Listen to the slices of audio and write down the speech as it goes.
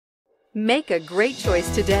Make a great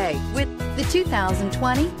choice today with the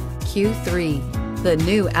 2020 Q3. The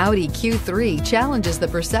new Audi Q3 challenges the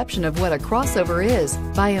perception of what a crossover is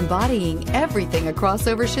by embodying everything a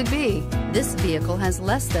crossover should be. This vehicle has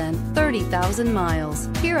less than 30,000 miles.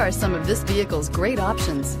 Here are some of this vehicle's great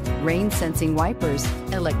options: rain-sensing wipers,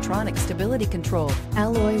 electronic stability control,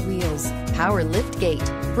 alloy wheels, power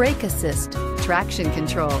liftgate, brake assist, traction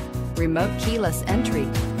control, remote keyless entry,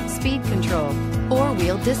 speed control,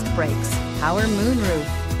 four-wheel disc brakes, power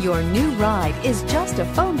moonroof. Your new ride is just a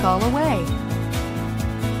phone call away.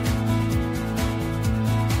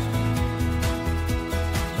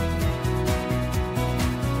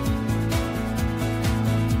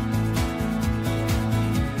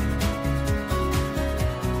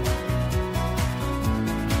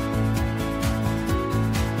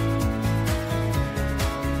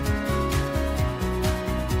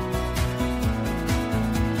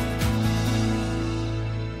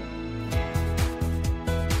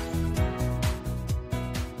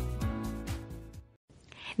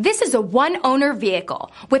 This is a one-owner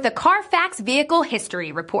vehicle with a Carfax Vehicle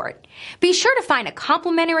History Report. Be sure to find a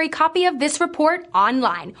complimentary copy of this report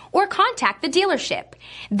online or contact the dealership.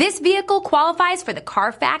 This vehicle qualifies for the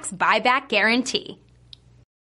Carfax Buyback Guarantee.